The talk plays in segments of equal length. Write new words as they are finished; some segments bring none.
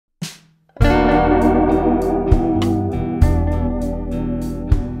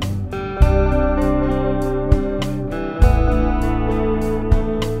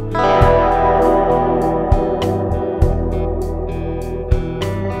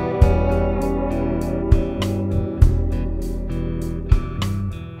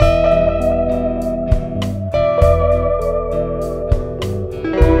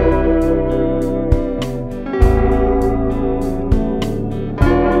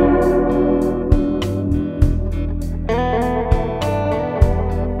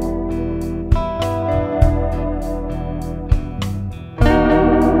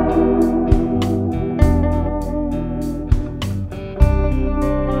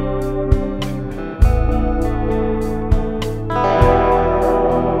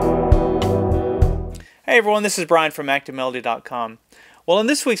Hey everyone, this is Brian from ActiveMelody.com. Well, in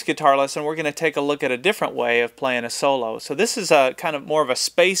this week's guitar lesson, we're going to take a look at a different way of playing a solo. So this is a kind of more of a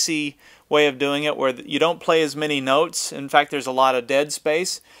spacey way of doing it, where you don't play as many notes. In fact, there's a lot of dead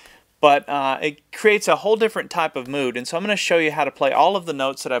space, but it creates a whole different type of mood. And so I'm going to show you how to play all of the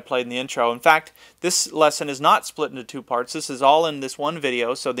notes that I played in the intro. In fact, this lesson is not split into two parts. This is all in this one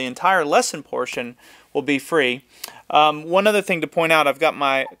video, so the entire lesson portion will be free. One other thing to point out, I've got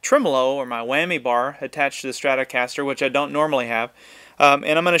my tremolo, or my whammy bar, attached to the Stratocaster, which I don't normally have. And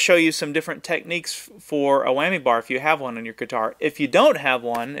I'm going to show you some different techniques for a whammy bar if you have one on your guitar. If you don't have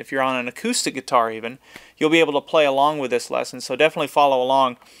one, if you're on an acoustic guitar even, you'll be able to play along with this lesson, so definitely follow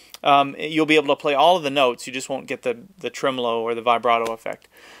along. You'll be able to play all of the notes, you just won't get the tremolo or the vibrato effect.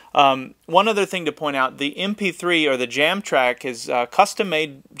 One other thing to point out, the MP3 or the jam track is a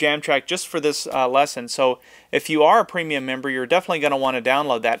custom-made jam track just for this lesson. So if you are a premium member, you're definitely going to want to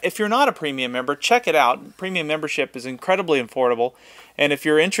download that. If you're not a premium member, check it out. Premium membership is incredibly affordable. And if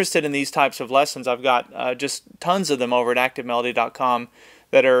you're interested in these types of lessons, I've got just tons of them over at ActiveMelody.com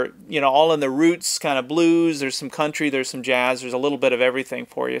that are, you know, all in the roots, kind of blues. There's some country, there's some jazz, there's a little bit of everything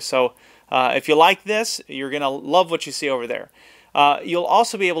for you. So if you like this, you're going to love what you see over there. You'll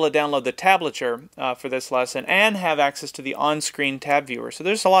also be able to download the tablature for this lesson and have access to the on-screen tab viewer. So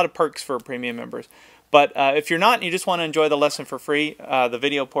there's a lot of perks for premium members. But if you're not and you just want to enjoy the lesson for free, the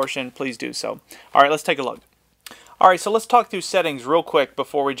video portion, please do so. All right, let's take a look. All right, so let's talk through settings real quick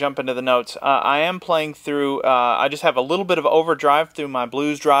before we jump into the notes. I am playing through, I just have a little bit of overdrive through my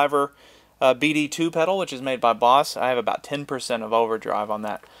Blues Driver BD2 pedal, which is made by Boss. I have about 10% of overdrive on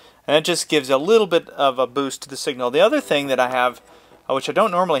that. And it just gives a little bit of a boost to the signal. The other thing that I have, which I don't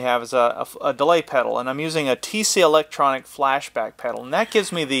normally have, is a delay pedal. And I'm using a TC Electronic flashback pedal. And that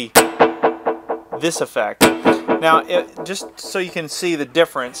gives me this effect. Now, just so you can see the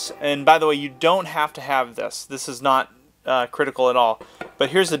difference, and by the way, you don't have to have this. This is not critical at all. But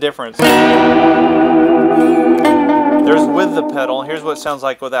here's the difference. There's with the pedal. Here's what it sounds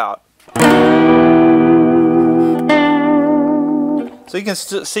like without. So you can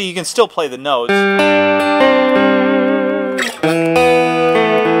see you can still play the notes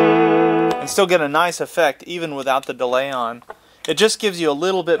and still get a nice effect even without the delay on. It just gives you a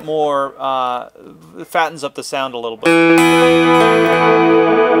little bit more, fattens up the sound a little bit.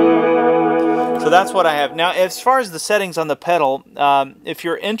 So that's what I have. Now, as far as the settings on the pedal, if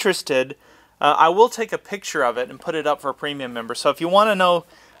you're interested, I will take a picture of it and put it up for premium members. So if you want to know,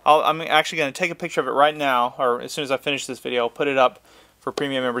 I'm actually going to take a picture of it right now, or as soon as I finish this video, I'll put it up for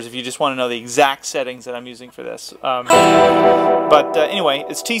premium members if you just want to know the exact settings that I'm using for this. Anyway,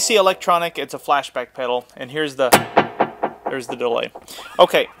 it's TC Electronic, it's a flashback pedal, and there's the delay.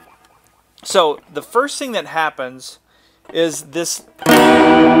 Okay, so the first thing that happens is this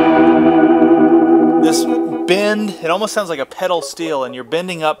bend. It almost sounds like a pedal steel, and you're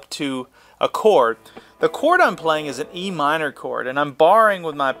bending up to a chord. The chord I'm playing is an E minor chord, and I'm barring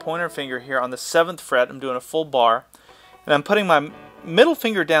with my pointer finger here on the 7th fret. I'm doing a full bar, and I'm putting my middle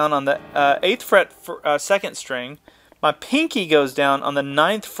finger down on the 8th fret 2nd string. My pinky goes down on the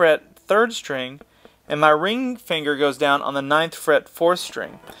 9th fret 3rd string, and my ring finger goes down on the 9th fret 4th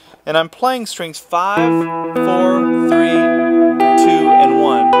string. And I'm playing strings 5, 4, 3, 2, and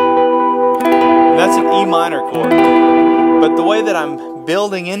 1. And that's an E minor chord. But the way that I'm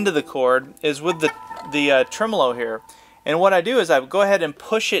building into the chord is with the tremolo here. And what I do is I go ahead and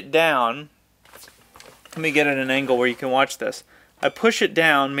push it down. Let me get at an angle where you can watch this. I push it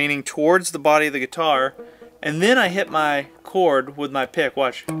down, meaning towards the body of the guitar, and then I hit my chord with my pick.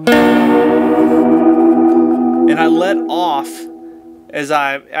 Watch. And I let off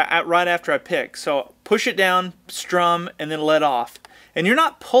right after I pick. So push it down, strum, and then let off. And you're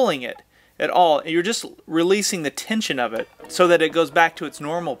not pulling it at all. You're just releasing the tension of it so that it goes back to its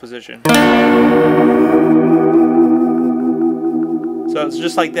normal position. So it's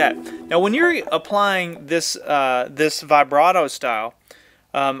just like that. Now, when you're applying this this vibrato style,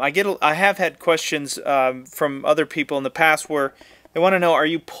 I have had questions from other people in the past where they want to know: are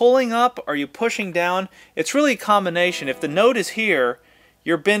you pulling up? Are you pushing down? It's really a combination. If the note is here,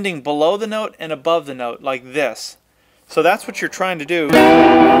 you're bending below the note and above the note like this. So that's what you're trying to do.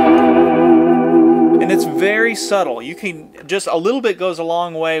 And it's very subtle. You can just a little bit goes a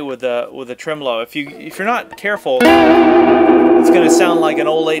long way with the tremolo. If you're not careful, it's going to sound like an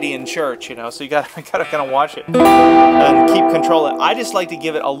old lady in church, you know. So you got to kind of watch it and keep controlling. I just like to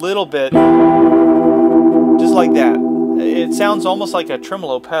give it a little bit, just like that. It sounds almost like a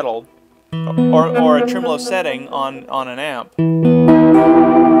tremolo pedal or a tremolo setting on an amp.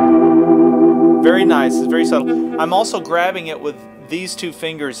 Very nice. It's very subtle. I'm also grabbing it with these two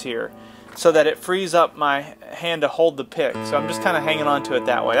fingers here. so that it frees up my hand to hold the pick. So I'm just kind of hanging on to it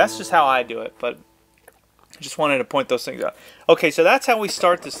that way. That's just how I do it, but I just wanted to point those things out. Okay, so that's how we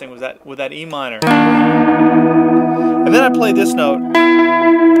start this thing, with that E minor. And then I play this note.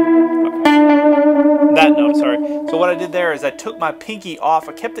 That note, sorry. So what I did there is I took my pinky off.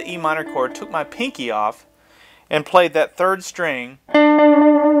 I kept the E minor chord, took my pinky off, and played that third string.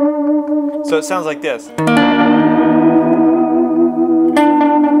 So it sounds like this.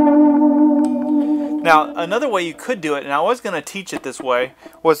 Now, another way you could do it, and I was going to teach it this way,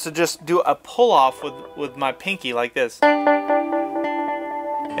 was to just do a pull-off with my pinky like this.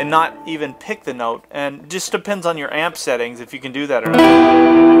 And not even pick the note. And it just depends on your amp settings if you can do that or not.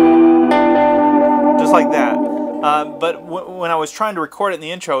 Just like that. But when I was trying to record it in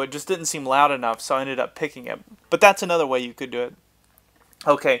the intro, it just didn't seem loud enough, so I ended up picking it. But that's another way you could do it.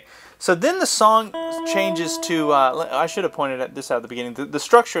 Okay, so then the song changes to, I should have pointed this out at the beginning. The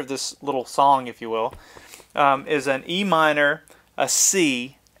structure of this little song, if you will, is an E minor, a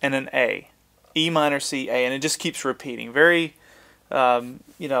C, and an A. E minor, C, A, and it just keeps repeating. Very,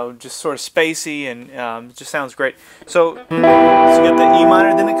 you know, just sort of spacey, and it just sounds great. So you get the E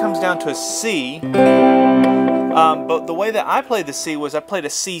minor, then it comes down to a C. But the way that I played the C was I played a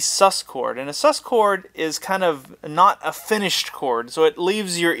C sus chord, and a sus chord is kind of not a finished chord, so it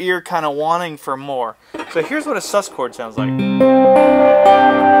leaves your ear kind of wanting for more. So here's what a sus chord sounds like.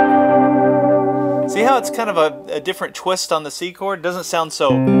 See how it's kind of a different twist on the C chord? It doesn't sound so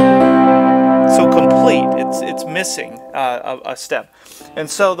complete. It's missing a step. And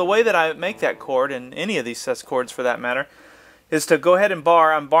so the way that I make that chord, and any of these sus chords for that matter, is to go ahead and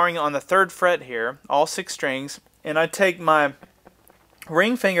bar. I'm barring on the 3rd fret here, all 6 strings, and I take my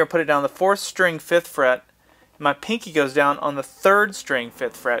ring finger, put it down the 4th string, 5th fret. My pinky goes down on the 3rd string,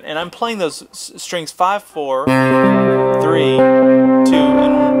 5th fret, and I'm playing those strings 5, 4, 3, 2,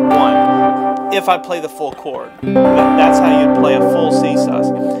 and 1. If I play the full chord, that's how you'd play a full C sus.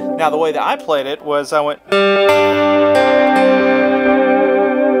 Now the way that I played it was I went.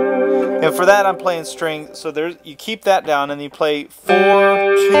 And for that I'm playing string, so there's, you keep that down and you play 4,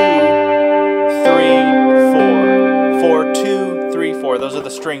 2, 3, 4. 4, 2, 3, 4. Those are the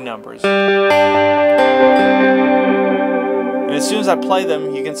string numbers. And as soon as I play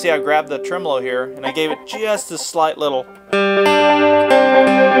them, you can see I grabbed the tremolo here and I gave it just a slight little.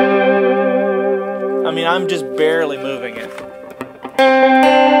 I mean, I'm just barely moving it.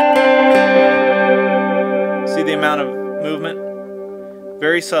 See the amount of movement?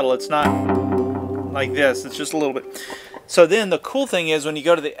 Very subtle. It's not like this. It's just a little bit. So then the cool thing is when you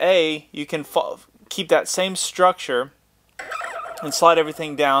go to the A, you can keep that same structure and slide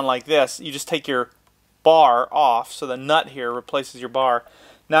everything down like this. You just take your bar off, so the nut here replaces your bar.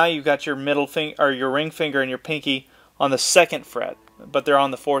 Now you've got your middle finger, or your ring finger, and your pinky on the 2nd fret, but they're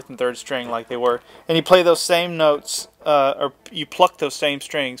on the 4th and 3rd string like they were. And you play those same notes, or you pluck those same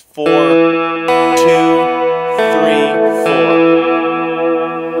strings. 4, 2, 3,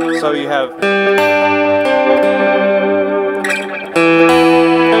 4. So you have.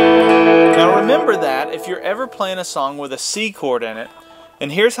 Now remember that if you're ever playing a song with a C chord in it,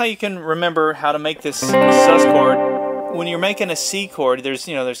 and here's how you can remember how to make this sus chord. When you're making a C chord,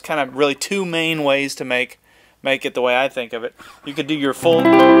 there's kind of really 2 main ways to make it the way I think of it. You could do your full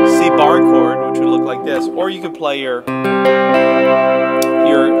C bar chord, which would look like this, or you could play your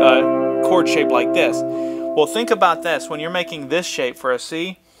chord shape like this. Well, think about this. When you're making this shape for a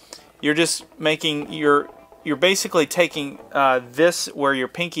C, you're just making you're basically taking this where your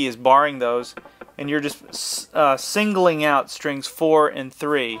pinky is barring those, and you're just singling out strings 4 and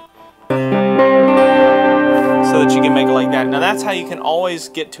 3 so that you can make it like that. Now that's how you can always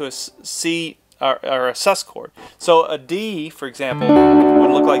get to a C or a sus chord. So a D, for example,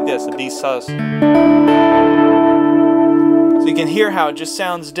 would look like this, a D sus. So you can hear how it just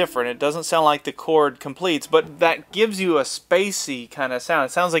sounds different. It doesn't sound like the chord completes, but that gives you a spacey kind of sound.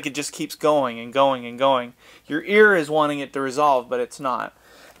 It sounds like it just keeps going and going and going. Your ear is wanting it to resolve, but it's not.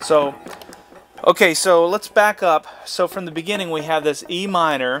 So, okay, so let's back up. So from the beginning we have this E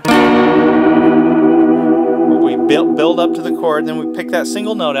minor. We build up to the chord, then we pick that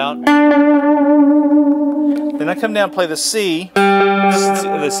single note out. Then I come down and play the C,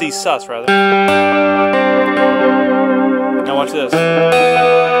 the C sus rather. Now watch this.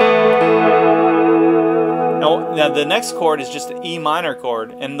 Now the next chord is just an E minor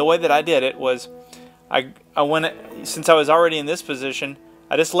chord, and the way that I did it was, I went, since I was already in this position,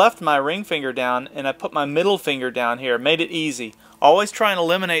 I just left my ring finger down and I put my middle finger down here. Made it easy. Always try and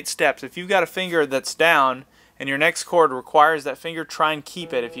eliminate steps. If you've got a finger that's down and your next chord requires that finger, try and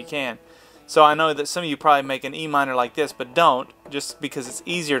keep it if you can. So I know that some of you probably make an E minor like this, but don't, just because it's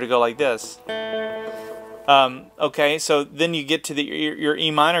easier to go like this. Okay, so then you get to your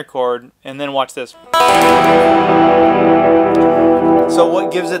E minor chord, and then watch this. So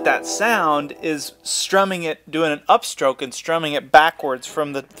what gives it that sound is strumming it, doing an upstroke and strumming it backwards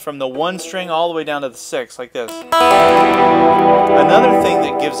from the 1 string all the way down to the 6, like this. Another thing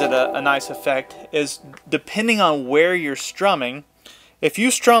that gives it a nice effect is, depending on where you're strumming, if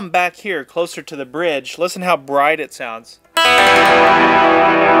you strum back here closer to the bridge, listen how bright it sounds.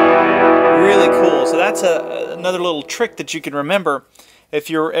 Really cool. So that's another little trick that you can remember if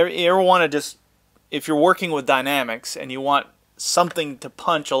you ever want to just, if you're working with dynamics and you want something to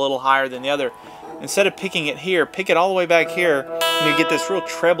punch a little higher than the other, instead of picking it here, pick it all the way back here, and you get this real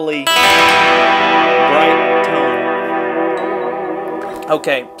trebly, bright tone.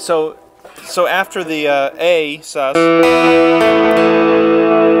 Okay, so after the A sus,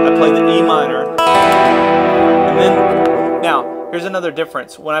 I play the E minor, and then now here's another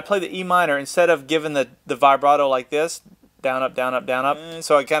difference. When I play the E minor, instead of giving the vibrato like this, down up down up down up,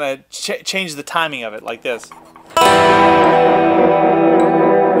 so I kind of change the timing of it like this.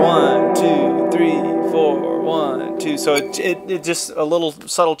 1, 2, 3, 4, 1, 2. So it just a little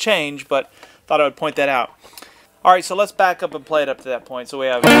subtle change, but thought I would point that out. All right, so let's back up and play it up to that point. So we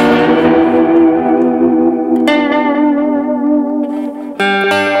have.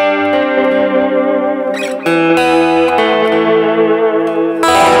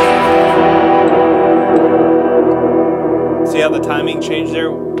 See how the timing changed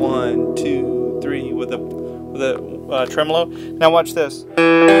there? 1, 2, 3 with the tremolo. Now watch this. Isn't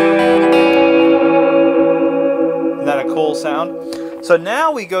that a cool sound? So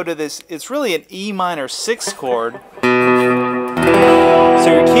now we go to this. It's really an E minor 6 chord. So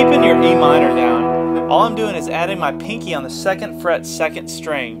you're keeping your E minor down. All I'm doing is adding my pinky on the 2nd fret, 2nd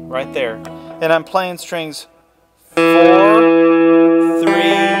string, right there, and I'm playing strings 4, 3,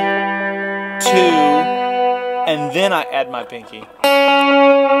 2. And then I add my pinky.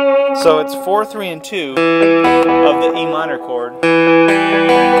 So it's 4, 3, and 2 of the E minor chord.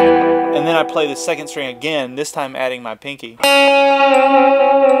 And then I play the 2nd string again, this time adding my pinky. And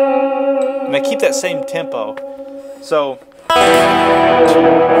I keep that same tempo. So 2, 3,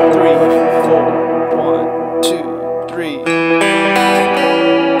 4, 1, 2, 3, 2,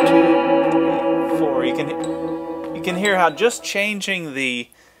 3, 4. You can hear how just changing the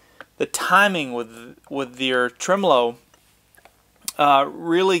timing with your tremolo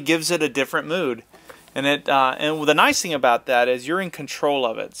really gives it a different mood, and the nice thing about that is you're in control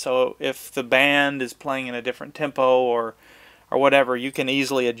of it. So if the band is playing in a different tempo or whatever, you can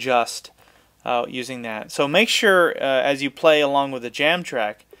easily adjust using that. So make sure as you play along with the jam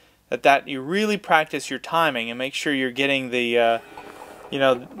track that you really practice your timing and make sure you're getting the you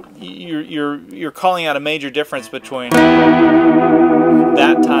know, you're calling out a major difference between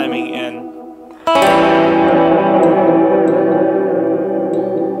that timing and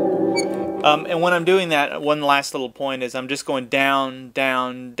when I'm doing that, one last little point is I'm just going down,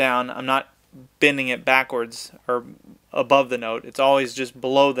 down, down. I'm not bending it backwards or above the note. It's always just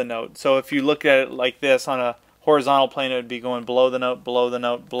below the note. So if you look at it like this on a horizontal plane, it would be going below the note, below the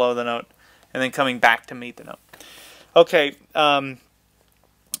note, below the note, and then coming back to meet the note. Okay,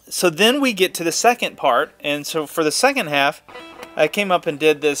 so then we get to the second part, and so for the second half, I came up and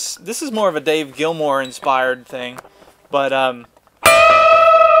did this. This is more of a Dave Gilmour inspired thing, but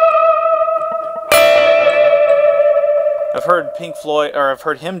I've heard Pink Floyd, or I've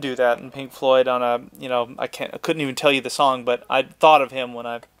heard him do that in Pink Floyd on a, you know, I couldn't even tell you the song, but I thought of him when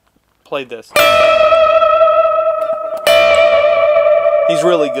I played this. He's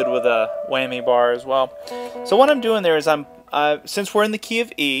really good with a whammy bar as well. So what I'm doing there is since we're in the key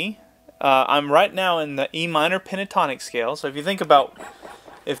of E, I'm right now in the E minor pentatonic scale. So if you think about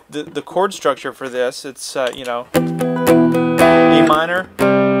if the chord structure for this, it's you know, E minor,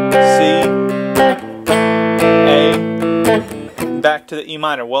 C, A, back to the E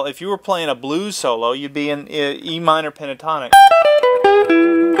minor. Well, if you were playing a blues solo, you'd be in E minor pentatonic.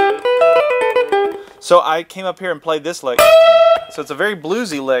 So I came up here and played this lick. So it's a very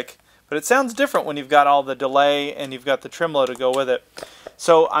bluesy lick, but it sounds different when you've got all the delay and you've got the tremolo to go with it.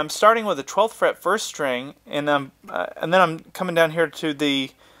 So I'm starting with the 12th fret 1st string, and then I'm coming down here to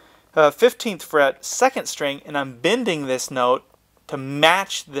the 15th fret 2nd string, and I'm bending this note to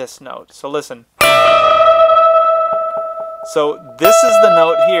match this note. So listen. So this is the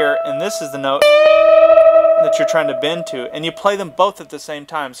note here, and this is the note that you're trying to bend to, and you play them both at the same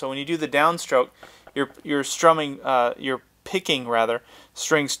time. So when you do the downstroke, you're strumming, you're picking rather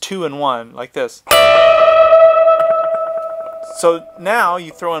strings 2 and 1 like this. So now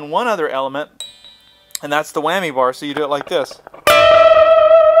you throw in one other element, and that's the whammy bar, so you do it like this.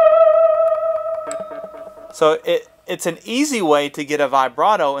 So it's an easy way to get a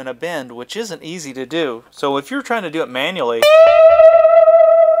vibrato in a bend, which isn't easy to do. So if you're trying to do it manually,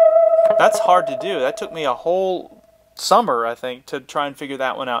 that's hard to do. That took me a whole summer, I think, to try and figure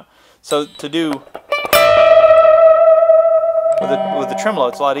that one out. So to do with the tremolo,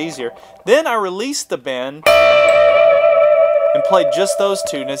 it's a lot easier. Then I released the bend and played just those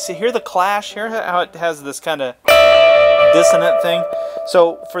two. Now see, hear the clash? Hear how it has this kind of dissonant thing?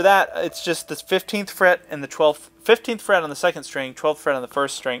 So for that, it's just this 15th fret and the 15th fret on the second string, 12th fret on the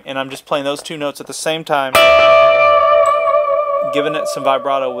first string, and I'm just playing those two notes at the same time, giving it some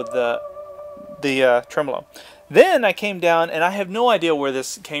vibrato with the tremolo. Then I came down, and I have no idea where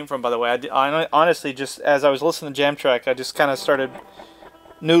this came from, by the way. I honestly, just as I was listening to Jam Track, I just kind of started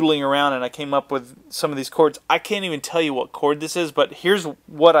noodling around, and I came up with some of these chords. I can't even tell you what chord this is, but here's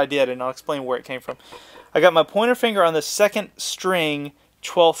what I did, and I'll explain where it came from. I got my pointer finger on the second string,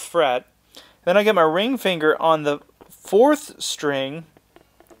 12th fret. Then I got my ring finger on the 4th string.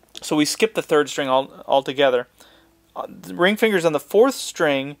 So we skipped the 3rd string altogether. The ring finger's on the 4th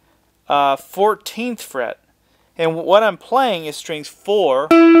string, 14th fret. And what I'm playing is strings 4,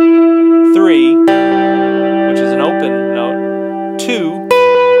 3, which is an open note, 2,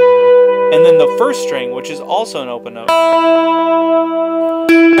 and then the first string, which is also an open note.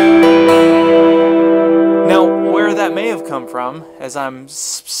 Now, where that may have come from, as I'm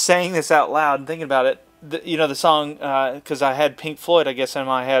saying this out loud and thinking about it, you know the song, because I had Pink Floyd, I guess, in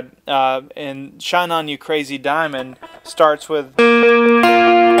my head, and Shine On You Crazy Diamond starts with...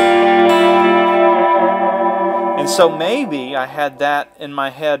 And so maybe I had that in my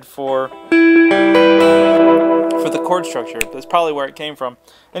head for the chord structure. That's probably where it came from.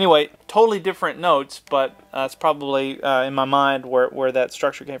 Anyway, totally different notes, but it's probably in my mind where that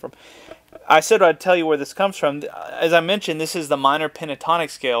structure came from. I said I'd tell you where this comes from. As I mentioned, this is the minor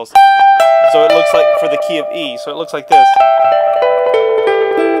pentatonic scales. So it looks like, for the key of E, so it looks like this.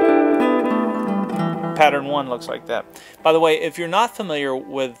 Pattern 1 looks like that. By the way, if you're not familiar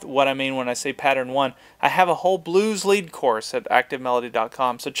with what I mean when I say pattern 1, I have a whole blues lead course at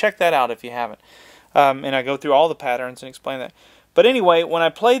activemelody.com, so check that out if you haven't. And I go through all the patterns and explain that. But anyway, when I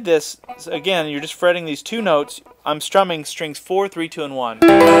played this, again, you're just fretting these two notes. I'm strumming strings 4, 3, 2, and 1.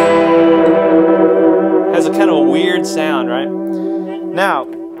 Has a kind of a weird sound, right? Now,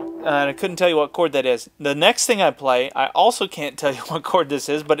 and I couldn't tell you what chord that is. The next thing I play, I also can't tell you what chord this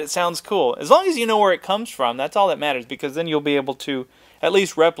is, but it sounds cool. As long as you know where it comes from, that's all that matters, because then you'll be able to at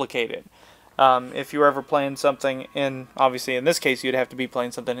least replicate it. If you're ever playing something in, obviously in this case, you'd have to be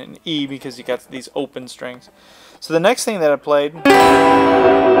playing something in E because you got these open strings. So the next thing that I played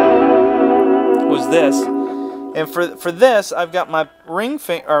was this. And for this, I've got my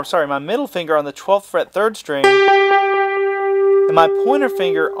my middle finger on the 12th fret 3rd string, and my pointer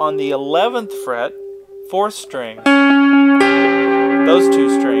finger on the 11th fret 4th string. Those two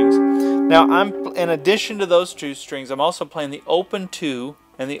strings. Now, in addition to those two strings, I'm also playing the open 2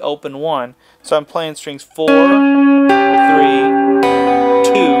 and the open 1. So I'm playing strings 4, 3, 2.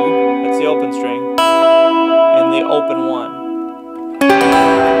 That's the open string, and the open 1.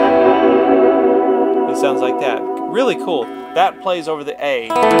 It sounds like that. Really cool. That plays over the A.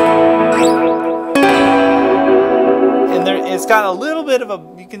 And it's got a little bit of a,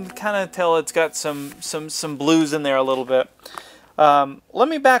 you can kind of tell it's got some blues in there a little bit. Let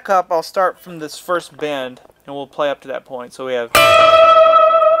me back up. I'll start from this first bend, and we'll play up to that point. So we have...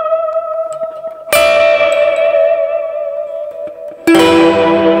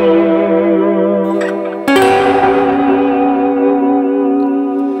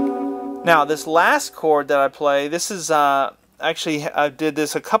 Now, this last chord that I play, this is actually, I did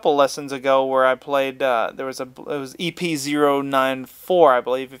this a couple lessons ago where I played, it was EP094, I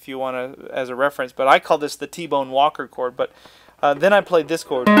believe, if you want to, as a reference, but I call this the T Bone Walker chord, but then I played this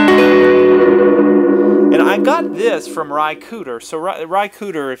chord. And I got this from Ry Cooder. So Ry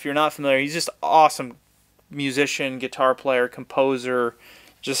Cooder, if you're not familiar, he's just an awesome musician, guitar player, composer,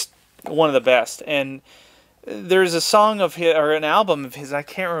 just one of the best. And there's a song of his, or an album of his, I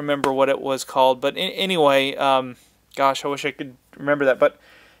can't remember what it was called, but anyway, gosh, I wish I could remember that, but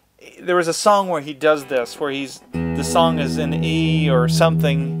there was a song where he does this, where the song is in E or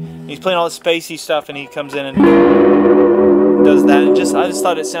something, he's playing all the Spacey stuff, and he comes in and does that, and I just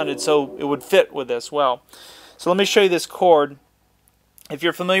thought it sounded so, it would fit with this well. So let me show you this chord. If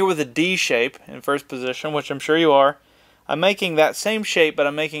you're familiar with the D shape in first position, which I'm sure you are, I'm making that same shape, but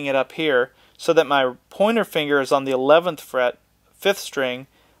I'm making it up here, so that my pointer finger is on the 11th fret, 5th string,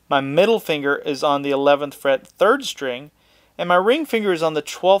 my middle finger is on the 11th fret, 3rd string, and my ring finger is on the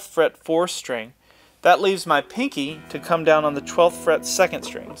 12th fret 4th string. That leaves my pinky to come down on the 12th fret 2nd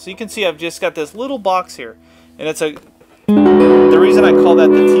string. So you can see I've just got this little box here, and it's the reason I call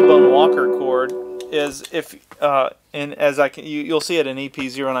that the T Bone Walker chord is if and as you'll see it in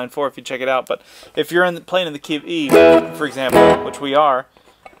EP094 if you check it out. But if you're playing in the key of E, for example, which we are,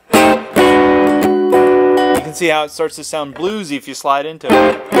 you can see how it starts to sound bluesy if you slide into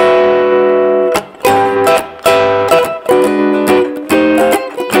it.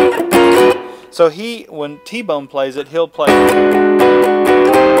 So when T-Bone plays it, he'll play.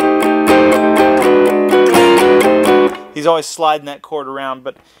 He's always sliding that chord around,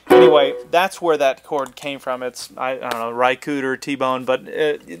 but anyway, that's where that chord came from. It's I don't know, Rycooter, T-Bone, but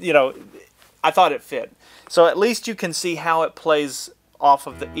you know, I thought it fit. So at least you can see how it plays off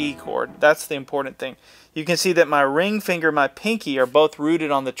of the E chord. That's the important thing. You can see that my ring finger, my pinky are both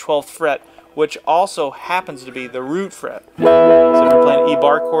rooted on the 12th fret, which also happens to be the root fret. So if you're playing an E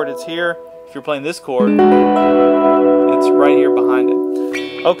bar chord, it's here. If you're playing this chord, it's right here behind it.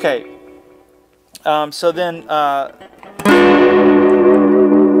 Okay, so then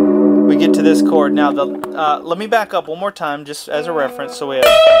we get to this chord. Now, let me back up one more time just as a reference. So we have...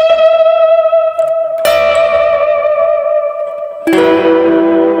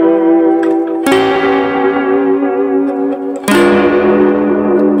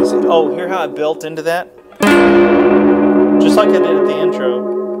 Oh, hear how I built into that? Just like I did at the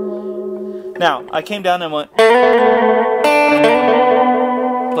intro. Now, I came down and went,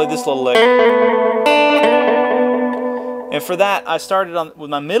 played this little lick. And for that, I started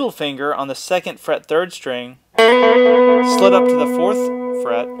with my middle finger on the 2nd fret 3rd string, slid up to the 4th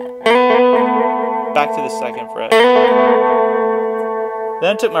fret, back to the 2nd fret.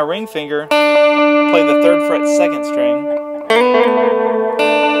 Then I took my ring finger, played the 3rd fret 2nd string,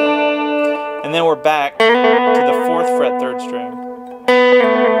 and then we're back to the 4th fret 3rd string.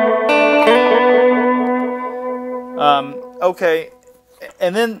 Okay,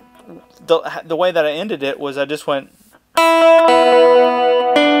 and then the way that I ended it was I just went, and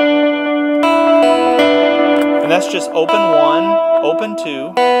that's just open 1, open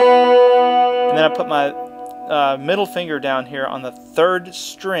 2, and then I put my middle finger down here on the 3rd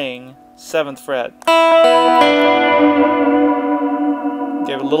string, 7th fret.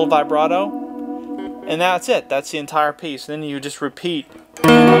 Gave it a little vibrato, and that's it. That's the entire piece. Then you just repeat.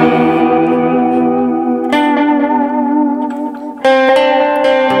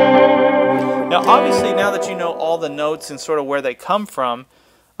 Now, obviously, now that you know all the notes and sort of where they come from,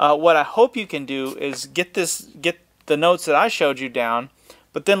 what I hope you can do is get the notes that I showed you down,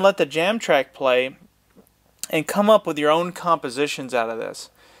 but then let the jam track play and come up with your own compositions out of this.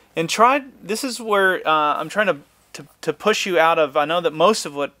 And this is where I'm trying to push you out of. I know that most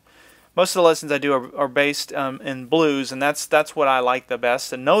of the lessons I do are based in blues, and that's what I like the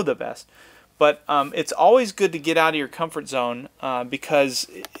best and know the best. But it's always good to get out of your comfort zone because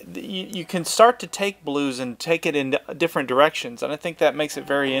you can start to take blues and take it in different directions, and I think that makes it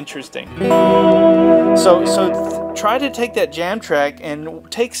very interesting. So try to take that jam track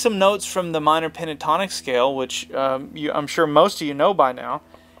and take some notes from the minor pentatonic scale, which I'm sure most of you know by now,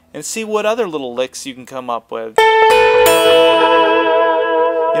 and see what other little licks you can come up with.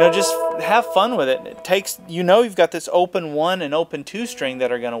 You know, just have fun with it. It takes, you've got this open 1 and open 2 string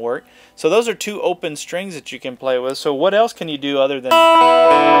that are going to work. So those are 2 open strings that you can play with. So what else can you do other than,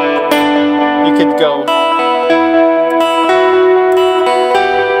 you could go,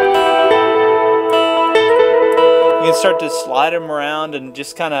 you can start to slide them around and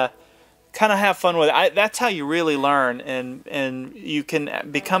just kind of have fun with it. That's how you really learn, and you can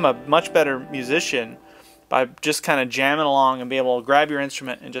become a much better musician by just kind of jamming along and be able to grab your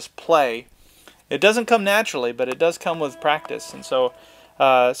instrument and just play. It doesn't come naturally, but it does come with practice. And so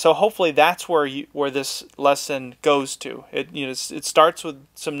hopefully that's where this lesson goes to. It starts with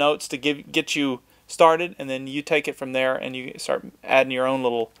some notes to get you started, and then you take it from there and you start adding your own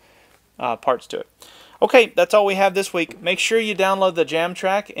little parts to it. Okay, that's all we have this week. Make sure you download the jam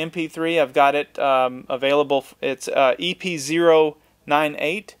track, MP3. I've got it available. It's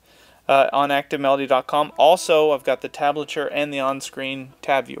EP098. On ActiveMelody.com. Also, I've got the tablature and the on-screen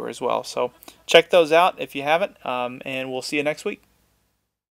tab viewer as well. So check those out if you haven't, and we'll see you next week.